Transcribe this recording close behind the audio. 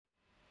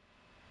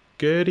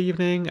Good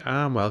evening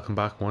and welcome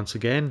back once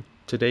again.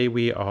 Today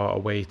we are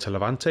away to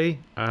Levante,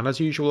 and as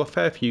usual a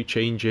fair few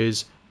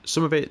changes,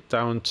 some of it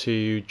down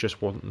to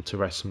just wanting to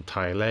rest some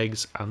tired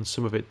legs and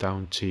some of it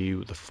down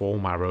to the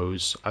form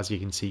arrows. As you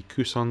can see,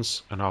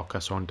 Cousins and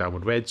Arcas are on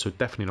downward red, so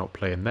definitely not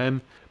playing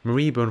them.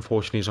 Mariba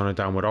unfortunately is on a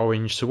downward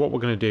orange, so what we're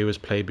going to do is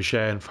play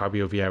Bajir and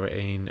Fabio Vieira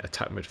in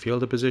attack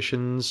midfielder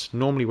positions.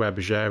 Normally where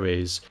Bajir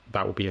is,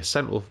 that will be a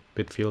central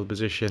midfield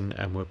position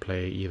and we'll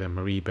play either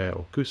Mariba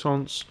or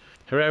Cousins.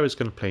 Herrera is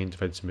going to play in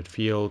defensive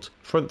midfield.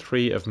 Front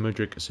three of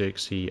Mudryk,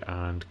 Xerxes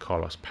and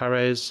Carlos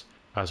Perez,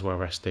 as we're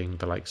resting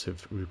the likes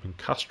of Ruben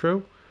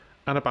Castro.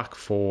 And a back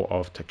four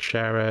of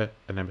Teixeira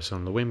and Emerson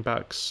on the wing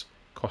backs,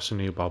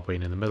 Cosanu,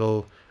 Balbuena in the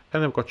middle,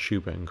 and then we've got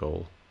Schubert in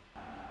goal.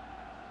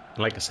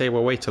 Like I say, we're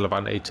away to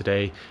Levante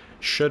today.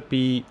 Should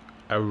be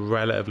a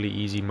relatively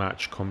easy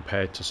match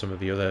compared to some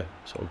of the other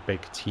sort of big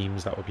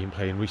teams that we've been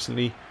playing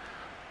recently.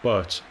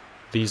 But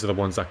these are the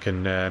ones that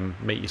can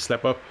make you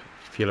slip up,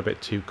 feel a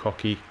bit too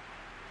cocky.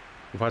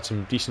 We've had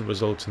some decent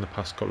results in the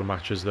past couple of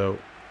matches though.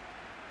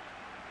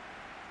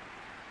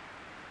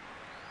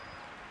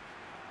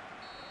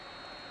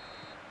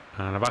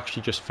 And I've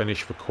actually just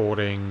finished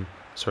recording,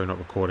 sorry not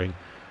recording,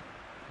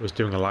 I was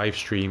doing a live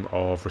stream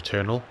of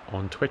Returnal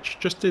on Twitch.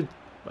 Just did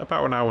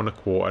about an hour and a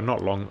quarter, not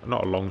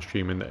a long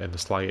stream in the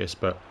slightest,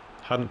 but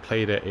hadn't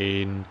played it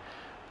in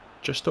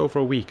just over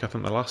a week. I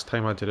think the last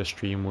time I did a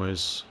stream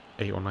was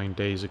 8 or 9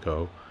 days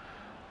ago.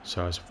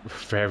 So I was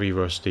very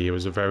rusty. It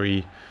was a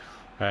very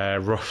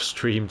rough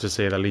stream to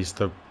say the least.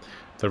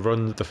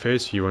 The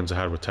first few runs I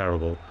had were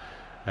terrible.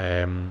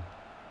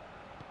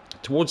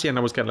 Towards the end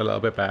I was getting a little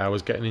bit better. I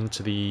was getting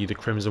into the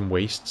Crimson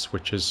Wastes,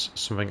 which is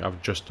something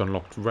I've just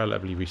unlocked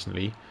relatively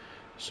recently,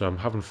 so I'm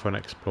having fun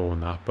exploring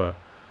that, but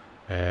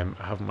I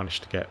haven't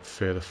managed to get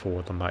further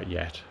forward on that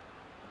yet.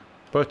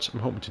 But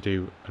I'm hoping to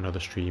do another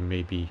stream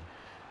maybe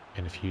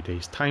in a few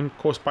days time. Of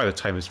course by the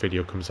time this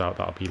video comes out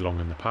that'll be long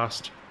in the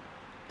past,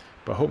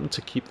 but hoping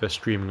to keep the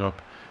streaming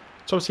up.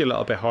 It's obviously a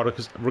little bit harder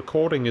because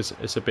recording is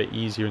a bit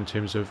easier in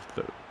terms of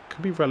it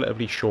can be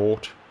relatively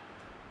short,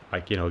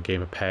 like, you know, a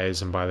game of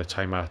PES, and by the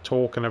time I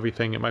talk and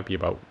everything it might be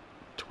about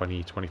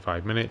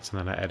 20-25 minutes and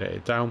then I edit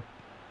it down.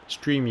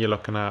 Stream you're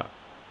looking at,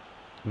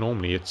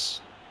 normally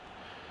it's,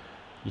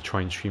 you try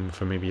and stream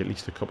for maybe at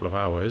least a couple of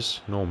hours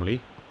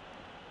normally.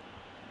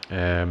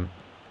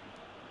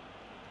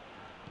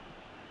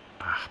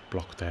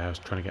 Blocked there, I was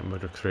trying to get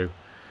Mudryk through.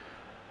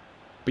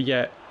 But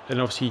yeah,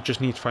 and obviously you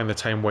just need to find the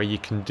time where you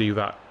can do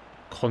that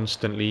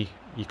constantly.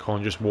 You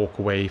can't just walk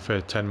away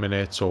for 10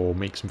 minutes or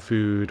make some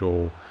food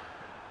or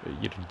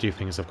do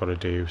things I've got to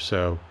do,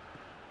 so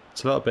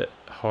it's a little bit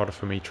harder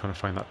for me trying to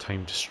find that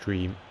time to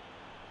stream.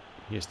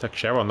 Here's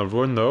Teixeira on the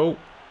run though.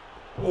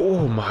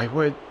 Oh my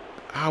word,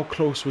 how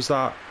close was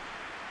that?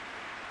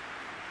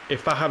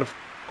 If that had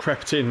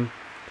crept in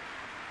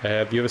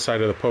the other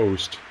side of the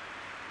post,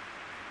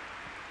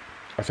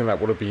 I think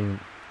that would have been,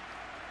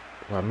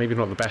 well, maybe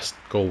not the best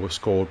goal was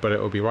scored, but it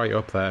would be right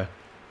up there.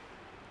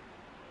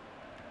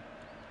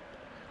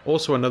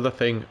 Also another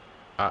thing,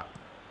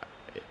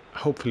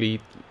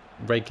 hopefully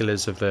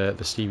regulars of the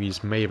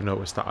series may have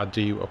noticed that I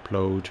do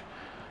upload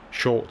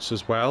shorts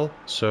as well.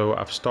 So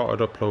I've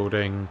started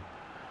uploading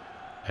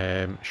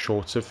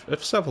shorts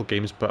of several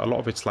games, but a lot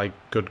of it's like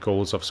good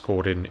goals I've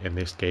scored in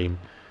this game.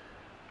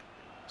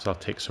 So I'll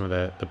take some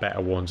of the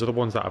better ones, or the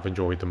ones that I've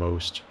enjoyed the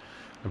most,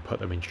 and put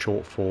them in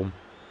short form.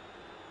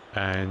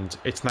 And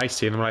it's nice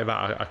seeing them like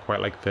that. I quite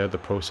like the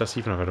process,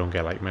 even if I don't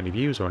get like many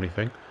views or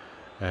anything.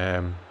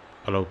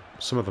 Although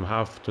some of them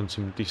have done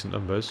some decent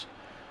numbers.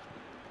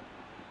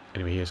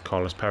 Anyway, here's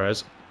Carlos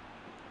Perez.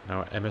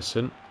 Now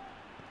Emerson.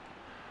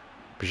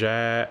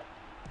 Bajir.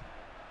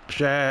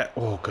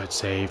 Oh, good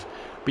save.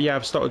 But yeah,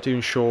 I've started doing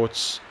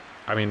shorts.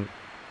 I mean,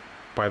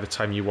 by the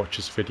time you watch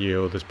this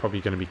video, there's probably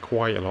going to be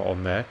quite a lot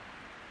on there.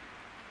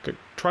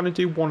 Trying to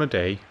do one a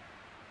day.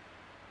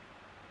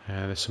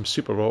 There's some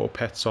Super Roto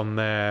Pets on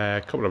there.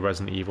 A couple of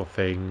Resident Evil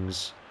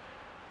things.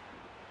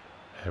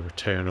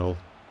 Returnal.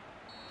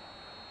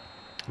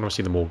 And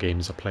obviously the more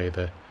games I play,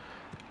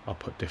 I'll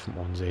put different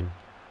ones in,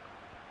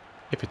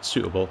 if it's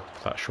suitable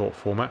for that short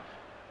format.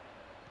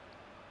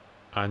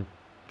 And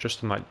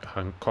just on like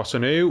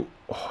Cosanu,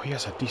 oh, he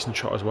has a decent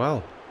shot as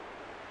well.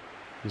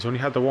 He's only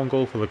had the one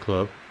goal for the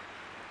club.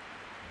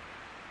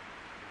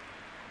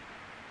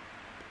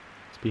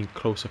 It's been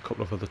close a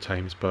couple of other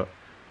times, but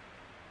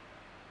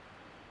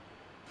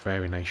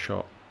very nice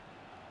shot.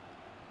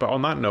 But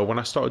on that note, when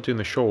I started doing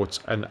the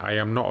shorts, and I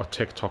am not a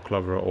TikTok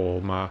lover at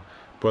all, my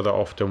brother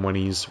often when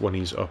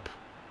he's up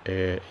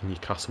in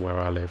Newcastle where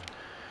I live,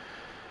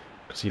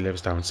 because he lives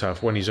down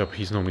south, when he's up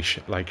he's normally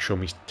show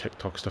me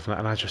TikTok stuff and that,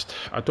 and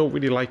I don't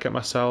really like it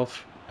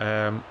myself.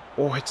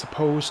 Oh, it's the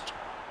post.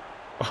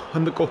 Oh,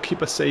 and the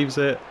goalkeeper saves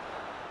it.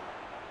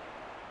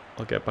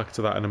 I'll get back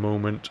to that in a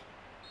moment.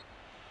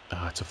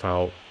 It's a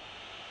foul.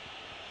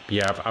 But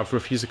yeah, I've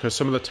refused it because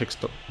some of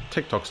the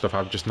TikTok stuff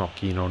I'm just not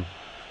keen on.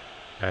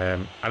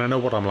 And I know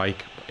what I'm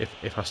like.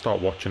 If I start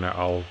watching it,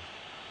 I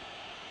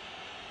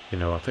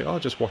think I'll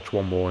just watch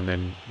one more, and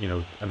then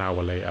an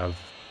hour later I've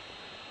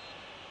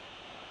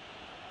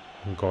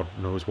And God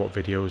knows what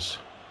videos.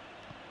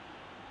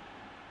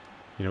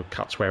 You know,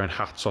 cats wearing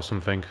hats or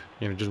something.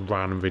 You know, just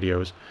random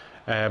videos.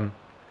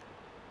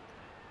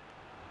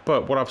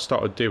 But what I've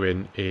started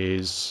doing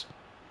is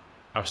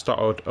I've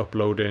started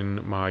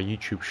uploading my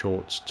YouTube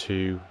shorts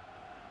to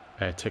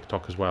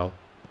TikTok as well,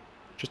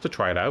 just to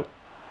try it out.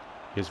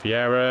 Here's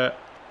Vieira.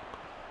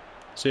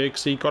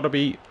 Xerxes gotta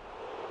be.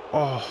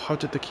 Oh, how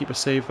did the keeper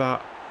save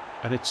that?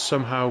 And it's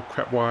somehow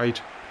crept wide.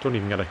 Don't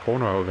even get a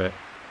corner out of it.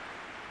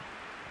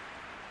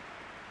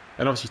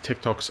 And obviously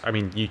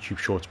YouTube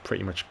Shorts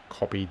pretty much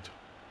copied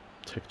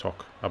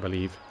TikTok, I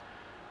believe.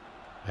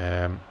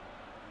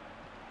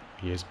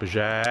 Here's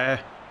Bajer.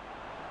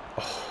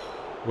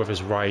 Oh, with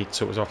his right,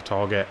 so it was off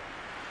target.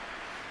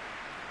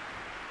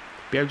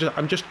 But yeah,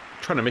 I'm just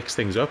trying to mix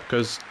things up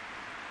because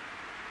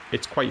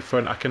it's quite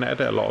fun. I can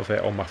edit a lot of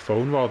it on my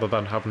phone rather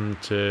than having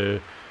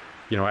to,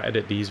 you know, I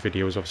edit these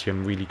videos obviously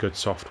on really good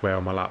software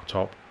on my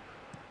laptop,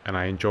 and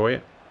I enjoy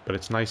it. But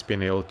it's nice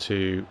being able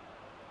to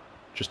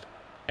just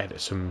edit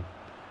some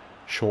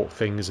short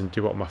things and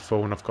do it on my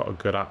phone. I've got a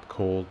good app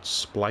called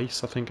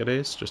Splice, I think it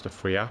is, just a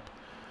free app.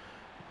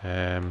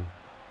 And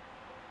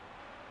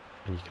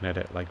you can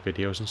edit like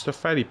videos and stuff,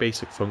 fairly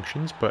basic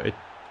functions, but it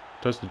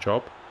does the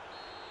job.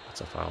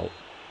 That's a foul.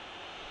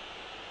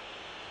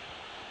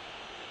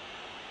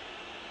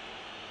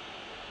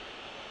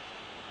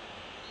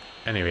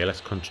 Anyway, let's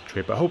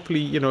concentrate. But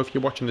hopefully, you know, if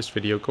you're watching this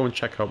video, go and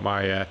check out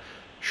my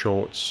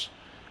shorts.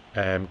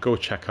 Go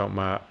check out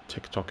my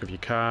TikTok if you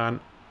can.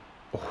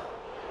 Oh,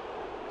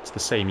 it's the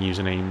same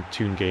username,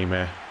 Toon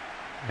Gamer.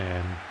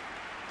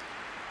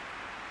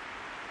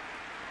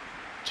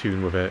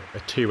 Toon with a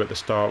 2 at the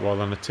start rather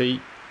than a T.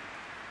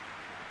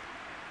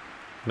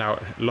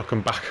 Now,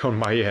 looking back on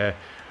my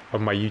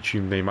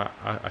YouTube name,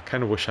 I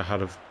kind of wish I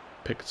had have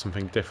picked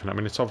something different. I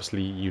mean, it's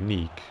obviously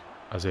unique,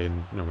 as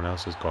in no one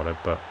else has got it,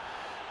 but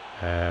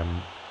a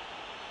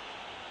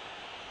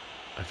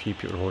few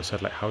people have always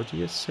said, like, how do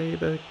you say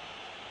the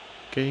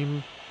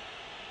game?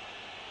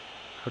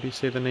 How do you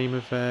say the name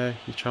of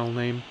your channel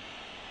name?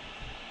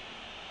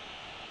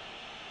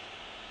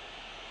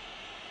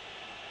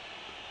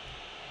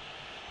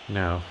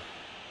 Now,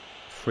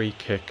 free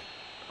kick.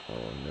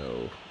 Oh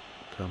no.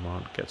 Come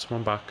on, get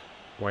someone back.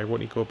 Why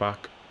won't he go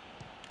back?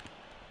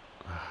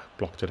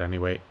 Blocked it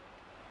anyway.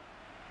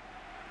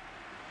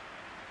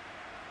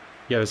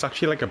 Yeah, there's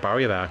actually like a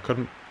barrier there. I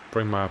couldn't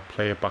bring my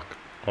player back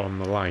on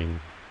the line,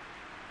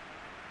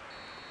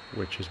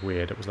 which is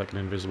weird. It was like an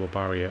invisible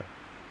barrier.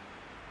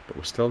 But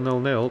we're still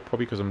 0-0,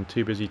 probably because I'm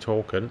too busy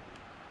talking.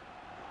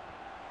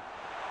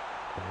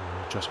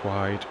 Oh, just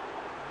wide.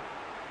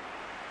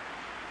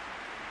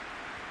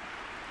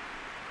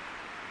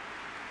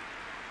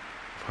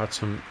 We've had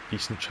some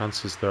decent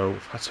chances though.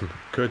 We've had some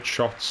good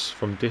shots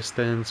from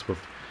distance.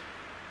 We've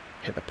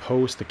hit the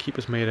post. The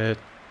keeper's made a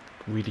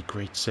really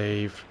great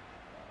save.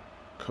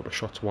 A couple of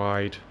shots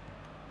wide.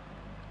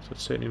 So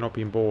it's certainly not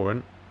been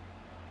boring.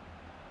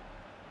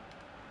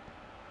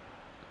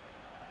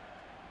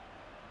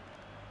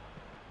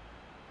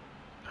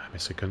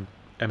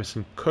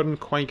 Emerson couldn't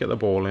quite get the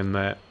ball in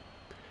there.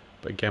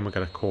 But again, we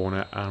got a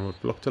corner and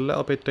we've looked a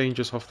little bit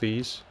dangerous off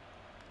these.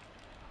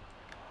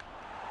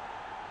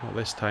 Not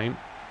this time.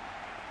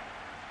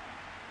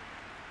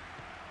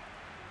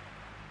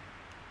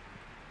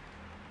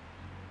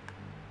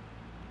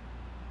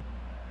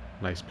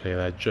 Nice play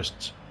there,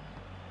 just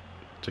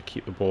to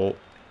keep the ball.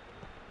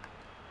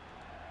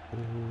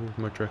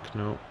 Ooh, Mudryk,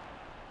 no.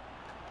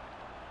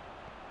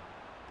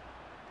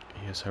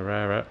 Here's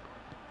Herrera.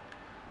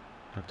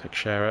 I'll take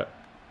Shearer.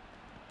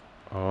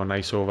 Oh,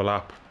 nice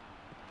overlap.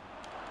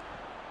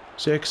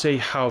 Xerxes,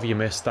 how have you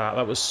missed that?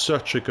 That was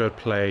such a good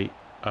play,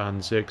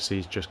 and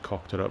Xerxes just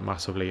cocked it up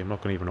massively. I'm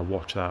not going to even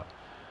watch that.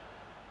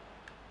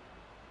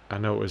 I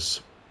know it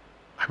was...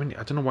 I mean,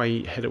 I don't know why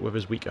he hit it with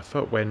his weaker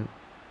foot when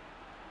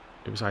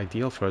it was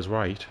ideal for his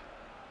right.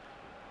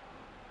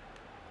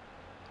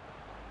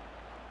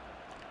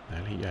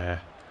 Nearly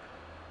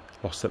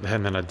lost it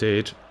then I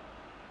did.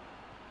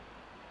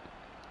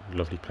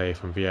 Lovely play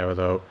from Vieira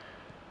though.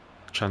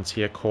 Chance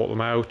here, caught them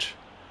out.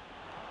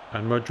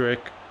 And Mudryk.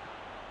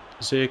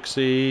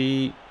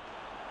 Xerxes.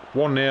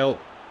 1-0.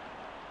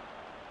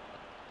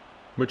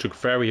 Mudryk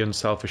very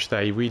unselfish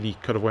there. He really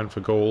could have went for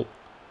goal.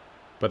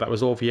 But that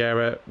was all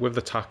Vieira with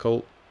the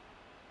tackle.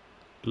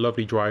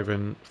 Lovely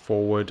driving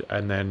forward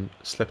and then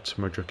slipped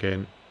Mudryk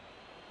in.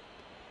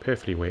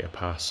 Perfectly weighted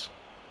pass.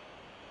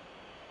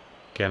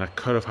 Again, I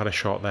could have had a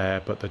shot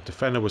there, but the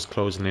defender was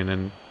closing in,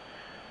 and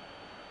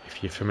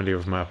if you're familiar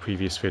with my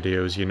previous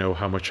videos, you know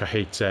how much I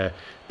hate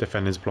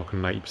defenders blocking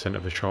 90%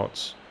 of the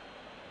shots.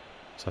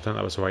 So I think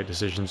that was the right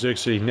decision.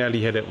 Xerxes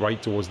nearly hit it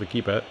right towards the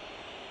keeper.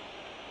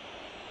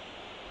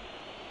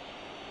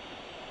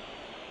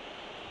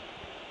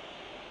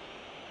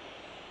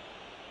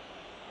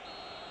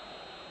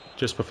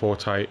 Just before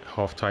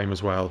half time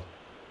as well.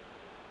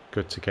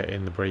 Good to get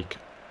in the break,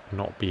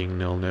 not being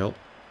 0-0.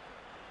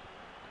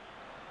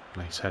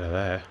 Nice header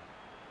there.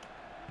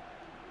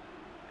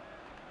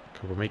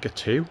 Can we make it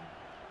 2?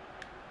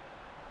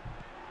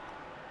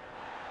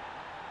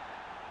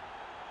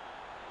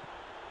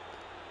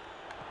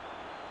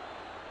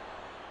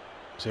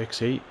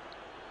 Xerxes.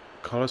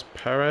 Carlos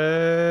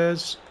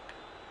Perez.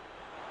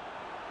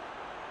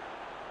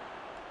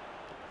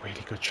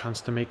 Really good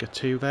chance to make a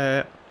 2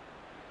 there.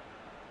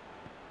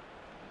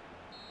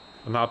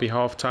 And that'll be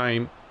half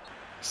time.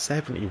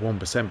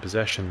 71%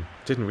 possession.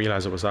 Didn't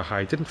realise it was that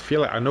high. Didn't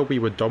feel it. I know we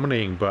were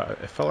dominating, but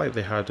it felt like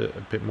they had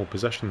a bit more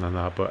possession than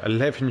that. But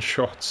 11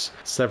 shots,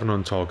 7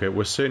 on target.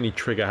 We're certainly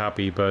trigger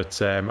happy,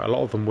 but a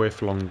lot of them were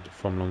from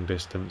long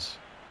distance.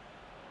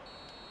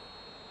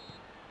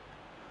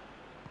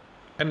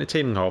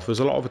 Entertaining half. There's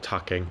a lot of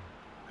attacking.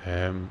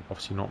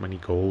 Obviously not many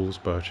goals,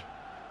 but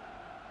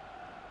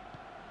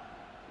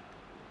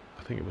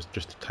I think it was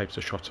just the types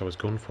of shots I was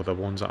going for. The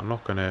ones that are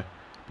not going to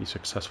be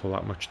successful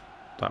that much,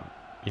 that,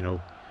 you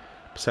know,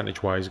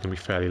 percentage wise, are going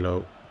to be fairly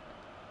low.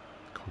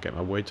 Can't get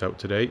my words out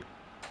today.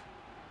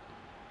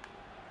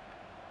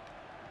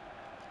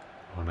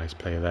 Oh, nice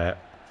play there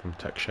from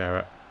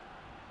Teixeira.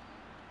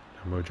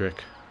 Modric.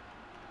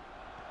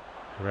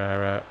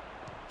 Herrera.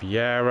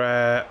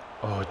 Vieira.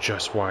 Oh,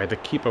 just wide. The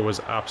keeper was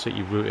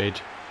absolutely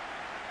rooted.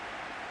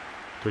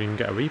 Don't even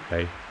get a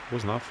replay.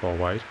 Wasn't that far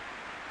wide.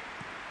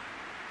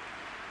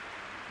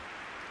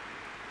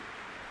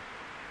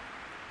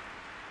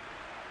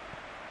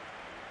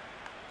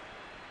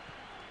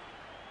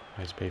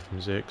 Nice play from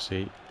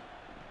Xerxes.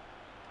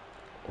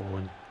 Oh,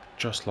 and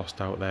just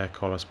lost out there,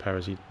 Carlos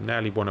Perez. He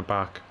nearly won it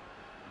back.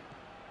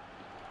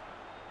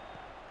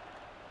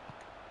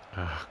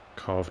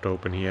 Carved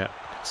open here.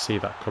 I could see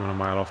that coming a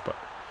mile off, but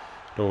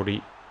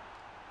Lodi.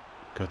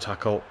 Good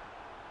tackle.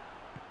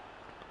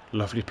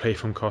 Lovely play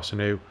from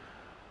Cosinu.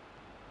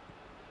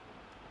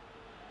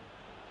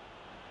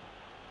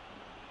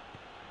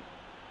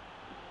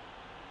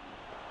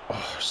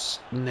 Oh,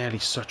 nearly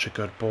such a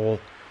good ball.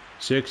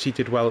 Xerxes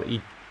did well.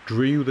 He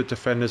drew the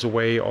defenders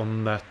away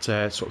on that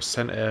sort of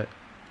centre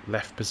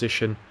left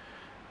position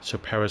so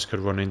Perez could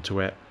run into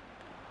it,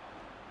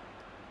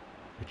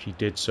 which he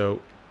did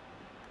so.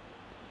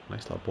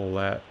 Nice little ball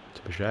there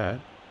to Bajir.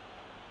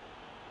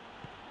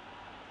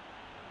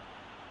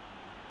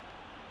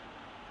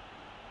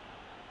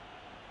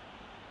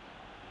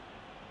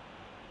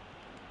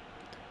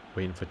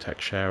 Waiting for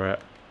Teixeira.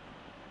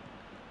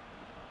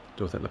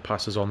 Don't think the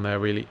pass is on there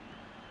really.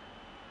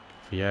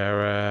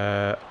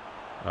 Vieira.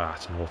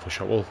 That's an awful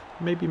shot. We'll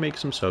maybe make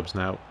some subs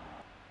now.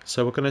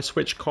 So we're going to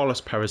switch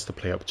Carlos Perez to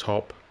play up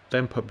top,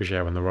 then put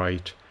Bajir on the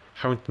right.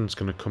 Harrington's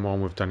going to come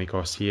on with Danny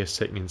Garcia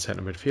sitting in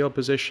centre midfield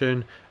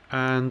position,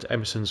 and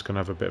Emerson's going to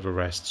have a bit of a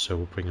rest, so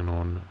we're bringing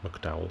on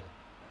McDowell.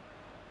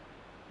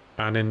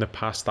 And in the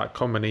past, that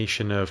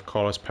combination of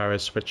Carlos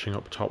Perez switching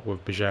up top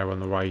with Bajir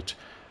on the right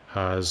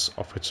has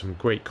offered some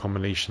great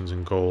combinations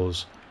and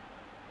goals.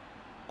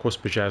 Of course,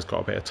 Bajir's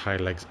got a bit of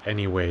tired legs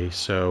anyway,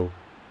 so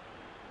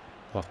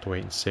we'll have to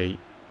wait and see.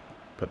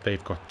 But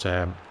they've got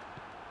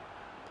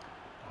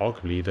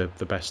arguably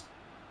the best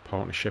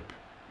partnership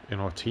in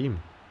our team,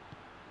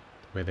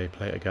 the way they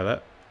play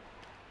together.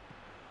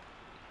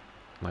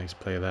 Nice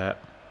play there.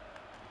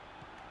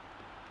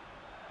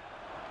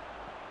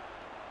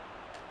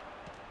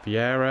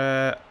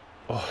 Vieira.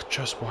 Oh,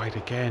 just wide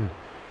again.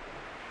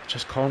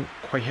 Just can't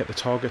quite hit the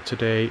target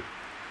today.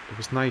 It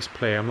was nice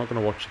play. I'm not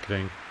going to watch it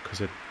again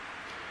because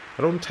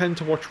I don't tend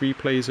to watch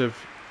replays of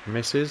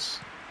misses,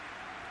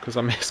 because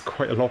I missed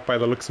quite a lot by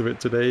the looks of it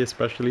today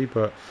especially,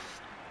 but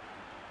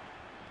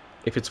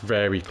if it's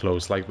very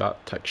close like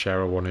that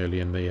Teixeira one early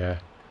in the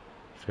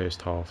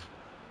first half.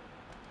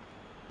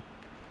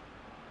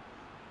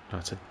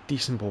 That's a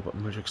decent ball, but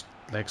Mudrik's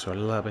legs are a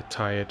little bit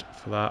tired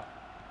for that.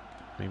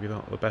 Maybe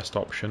not the best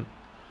option.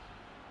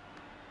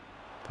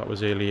 That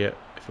was earlier.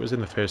 If it was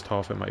in the first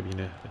half, it might have been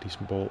a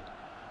decent ball.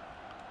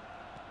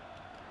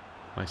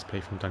 Nice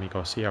play from Danny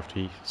Garcia after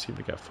he seemed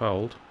to get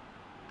fouled.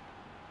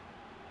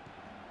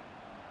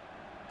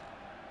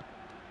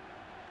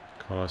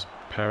 Carlos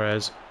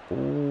Perez.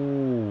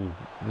 Ooh,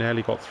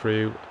 nearly got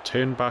through.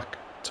 Turned back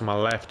to my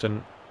left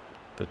and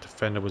the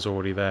defender was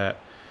already there.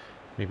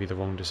 Maybe the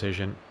wrong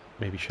decision.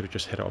 Maybe should have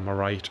just hit it on my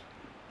right,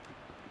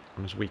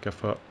 on his weaker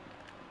foot.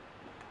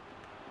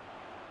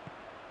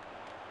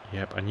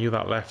 Yep, I knew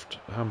that left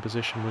hand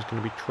position was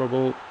going to be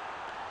trouble.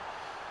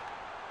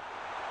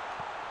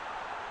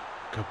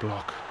 Good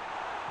block.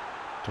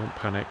 Don't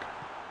panic.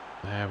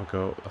 There we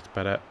go. That's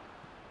better.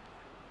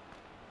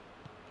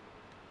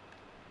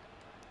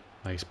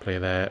 Nice play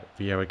there.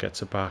 Vieira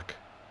gets it back.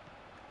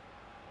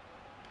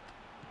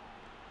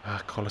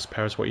 Carlos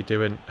Perez, what are you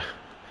doing?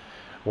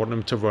 Want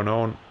him to run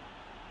on.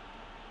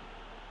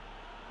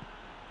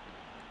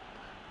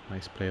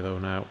 Nice play though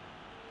now.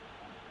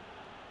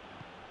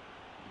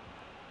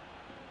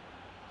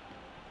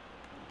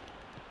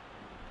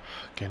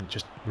 Again,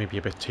 just maybe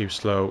a bit too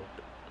slow.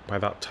 By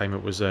that time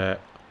it was the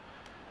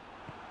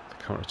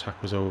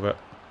counter-attack was over.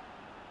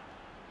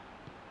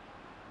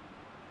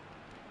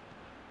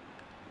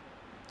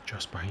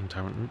 Just behind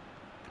Taunton.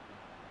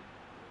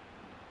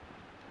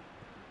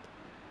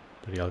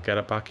 But he'll get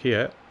it back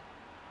here.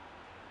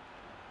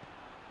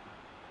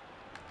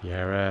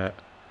 Vieira.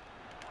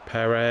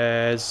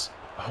 Perez.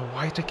 Oh,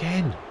 wide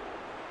again.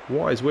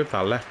 What is with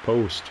that left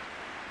post?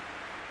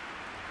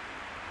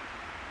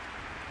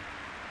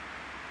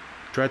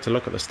 Dread to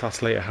look at the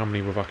stats later, how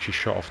many we've actually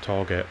shot off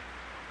target.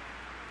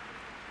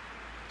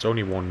 It's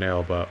only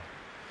 1-0, but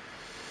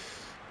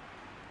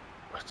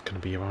it's going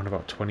to be around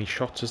about 20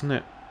 shots, isn't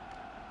it?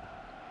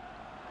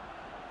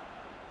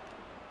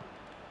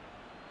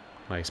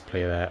 Nice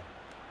play there.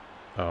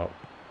 Oh,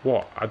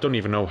 what? I don't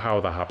even know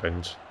how that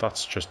happened.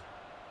 That's just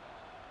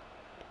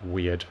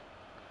weird.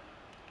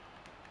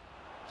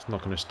 It's not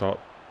going to start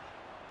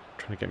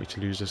trying to get me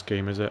to lose this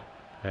game, is it?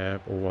 Or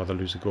rather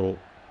lose a goal.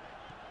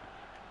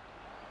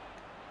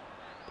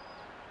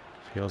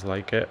 Feels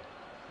like it.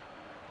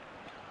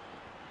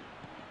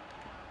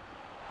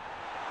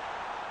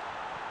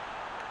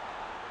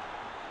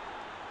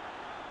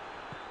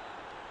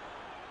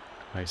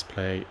 Nice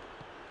play.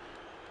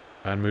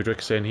 And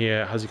Mudrik's in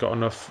here. Has he got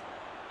enough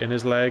in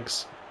his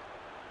legs?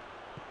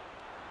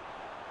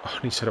 Oh,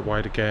 and he set it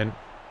wide again.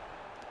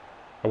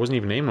 I wasn't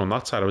even aiming on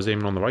that side. I was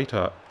aiming on the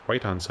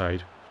right hand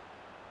side.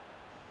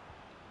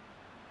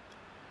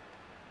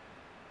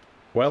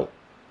 Well,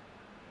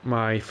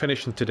 my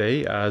finishing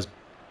today has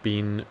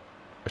been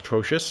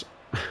atrocious.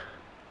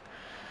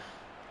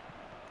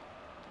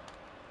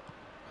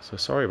 So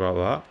sorry about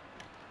that.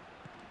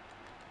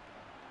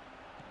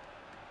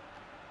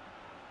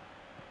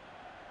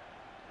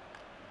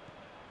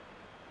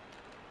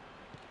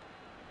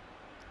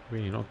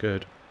 Really not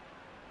good.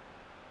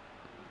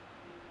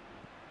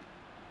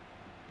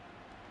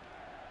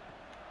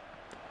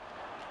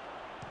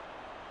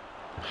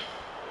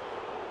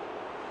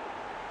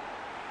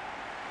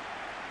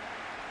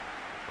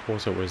 Of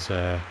course it was...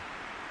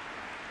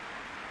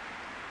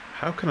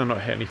 How can I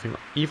not hit anything?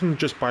 Even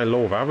just by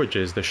law of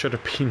averages, there should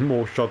have been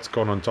more shots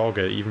gone on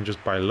target, even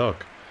just by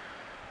luck.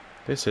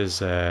 This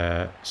is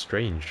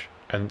strange.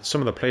 And some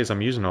of the players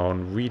I'm using are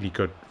on really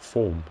good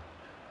form,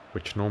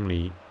 which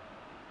normally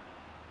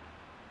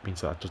means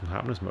that doesn't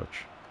happen as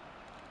much.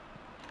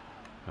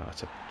 Oh,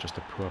 that's just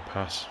a poor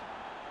pass.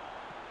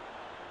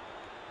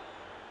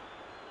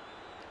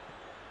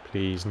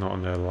 Please, not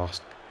on the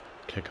last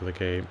kick of the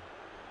game.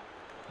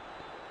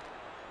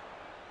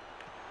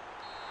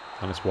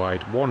 And it's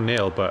wide.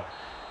 1-0, but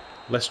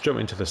let's jump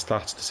into the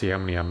stats to see how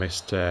many I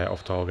missed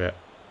off target.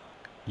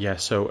 Yeah,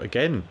 so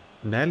again,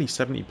 nearly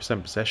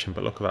 70% possession,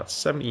 but look at that,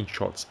 17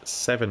 shots,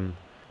 7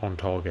 on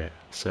target.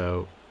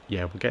 So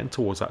yeah, we're getting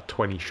towards that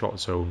 20 shot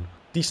zone.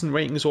 Decent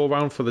ratings all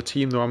around for the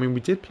team though. I mean,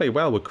 we did play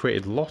well. We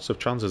created lots of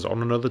chances.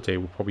 On another day,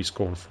 we'll probably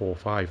score 4 or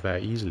 5 there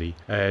easily.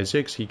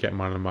 Zirkzee get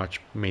man of the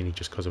match, mainly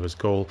just because of his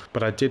goal.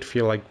 But I did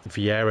feel like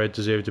Vieira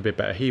deserved a bit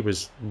better. He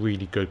was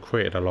really good,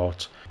 created a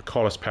lot.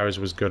 Carlos Perez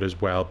was good as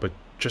well, but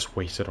just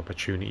wasted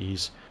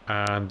opportunities.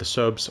 And the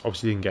subs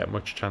obviously didn't get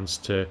much chance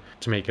to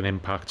make an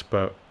impact.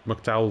 But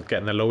McDowell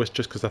getting the lowest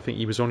just because I think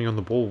he was only on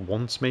the ball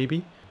once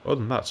maybe. Other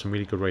than that, some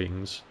really good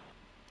ratings.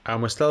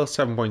 And we're still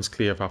 7 points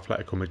clear of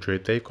Atletico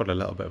Madrid. They've got a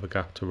little bit of a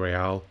gap to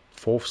Real.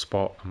 4th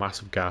spot, a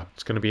massive gap.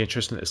 It's going to be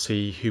interesting to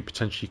see who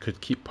potentially could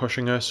keep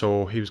pushing us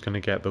or who's going to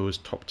get those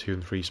top 2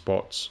 and 3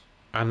 spots.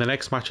 And the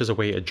next match is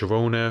away at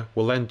Girona.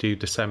 We'll then do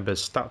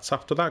December's stats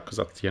after that because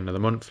that's the end of the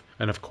month.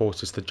 And of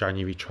course it's the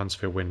January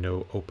transfer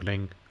window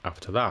opening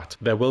after that.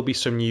 There will be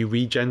some new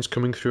regens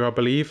coming through, I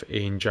believe,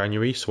 in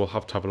January. So we'll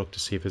have to have a look to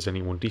see if there's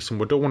anyone decent.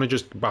 We don't want to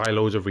just buy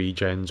loads of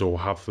regens or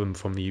have them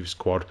from the youth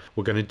squad.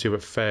 We're going to do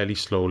it fairly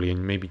slowly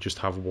and maybe just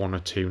have 1 or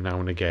 2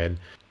 now and again.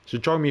 So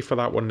join me for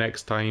that one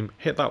next time.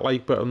 Hit that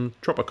like button,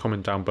 drop a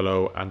comment down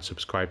below and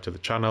subscribe to the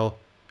channel.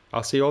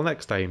 I'll see you all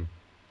next time.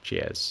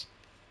 Cheers.